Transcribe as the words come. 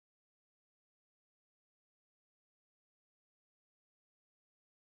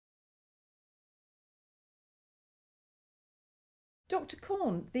Dr.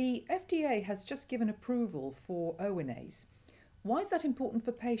 Korn, the FDA has just given approval for Erwinaze. Why is that important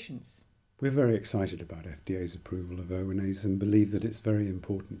for patients? We're very excited about FDA's approval of Erwinaze and believe that it's very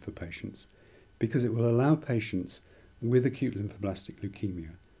important for patients because it will allow patients with acute lymphoblastic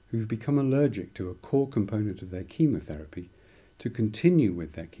leukemia who've become allergic to a core component of their chemotherapy to continue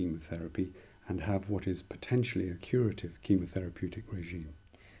with their chemotherapy and have what is potentially a curative chemotherapeutic regime.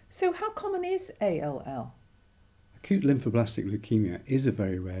 So how common is ALL? Acute lymphoblastic leukemia is a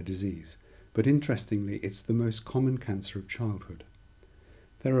very rare disease, but interestingly it's the most common cancer of childhood.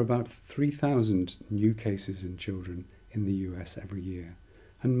 There are about 3,000 new cases in children in the US every year,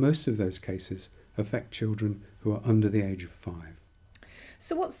 and most of those cases affect children who are under the age of 5.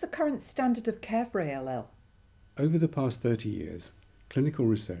 So what's the current standard of care for ALL? Over the past 30 years, clinical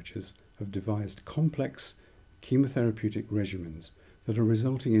researchers have devised complex chemotherapeutic regimens that are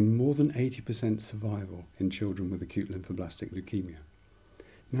resulting in more than 80% survival in children with acute lymphoblastic leukemia.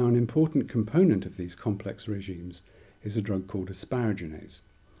 Now, an important component of these complex regimes is a drug called asparaginase.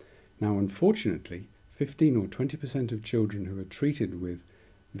 Now, unfortunately, 15 or 20% of children who are treated with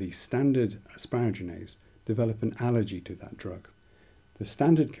the standard asparaginase develop an allergy to that drug. The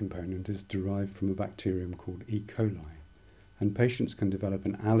standard component is derived from a bacterium called E. coli, and patients can develop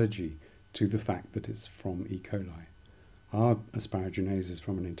an allergy to the fact that it's from E. coli. Our asparaginase is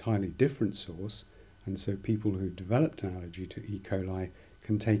from an entirely different source, and so people who've developed an allergy to E. coli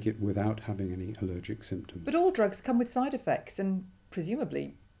can take it without having any allergic symptoms. But all drugs come with side effects, and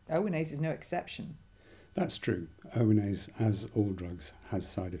presumably Erwinaze is no exception. That's true. Erwinaze, as all drugs, has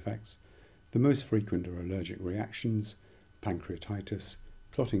side effects. The most frequent are allergic reactions, pancreatitis,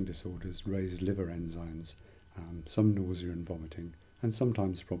 clotting disorders, raised liver enzymes, some nausea and vomiting, and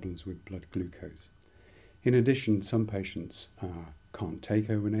sometimes problems with blood glucose. In addition, some patients can't take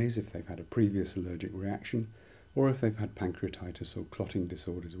Erwinaze if they've had a previous allergic reaction or if they've had pancreatitis or clotting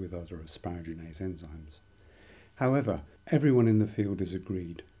disorders with other asparaginase enzymes. However, everyone in the field is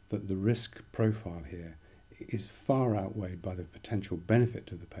agreed that the risk profile here is far outweighed by the potential benefit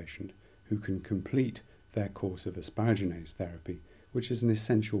to the patient who can complete their course of asparaginase therapy, which is an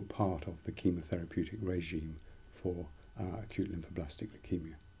essential part of the chemotherapeutic regime for acute lymphoblastic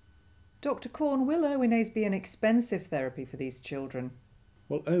leukemia. Dr. Korn, will Erwinaze be an expensive therapy for these children?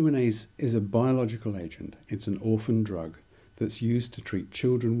 Well, Erwinaze is a biological agent. It's an orphan drug that's used to treat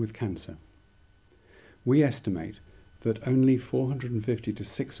children with cancer. We estimate that only 450 to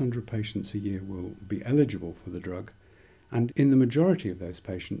 600 patients a year will be eligible for the drug, and in the majority of those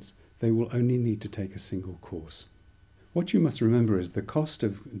patients, they will only need to take a single course. What you must remember is the cost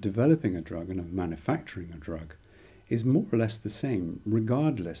of developing a drug and of manufacturing a drug is more or less the same,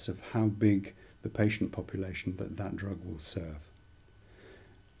 regardless of how big the patient population that drug will serve.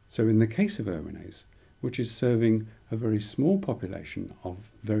 So in the case of Erwinaze, which is serving a very small population of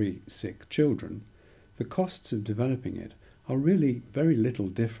very sick children, the costs of developing it are really very little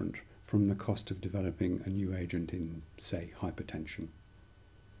different from the cost of developing a new agent in, say, hypertension.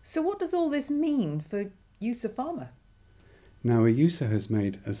 So what does all this mean for EUSA Pharma? Now, EUSA has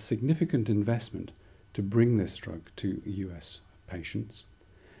made a significant investment to bring this drug to US patients,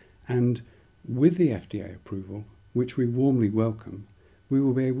 and with the FDA approval, which we warmly welcome, we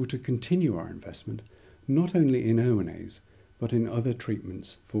will be able to continue our investment not only in Erwinaze, but in other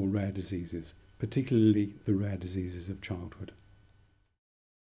treatments for rare diseases, particularly the rare diseases of childhood.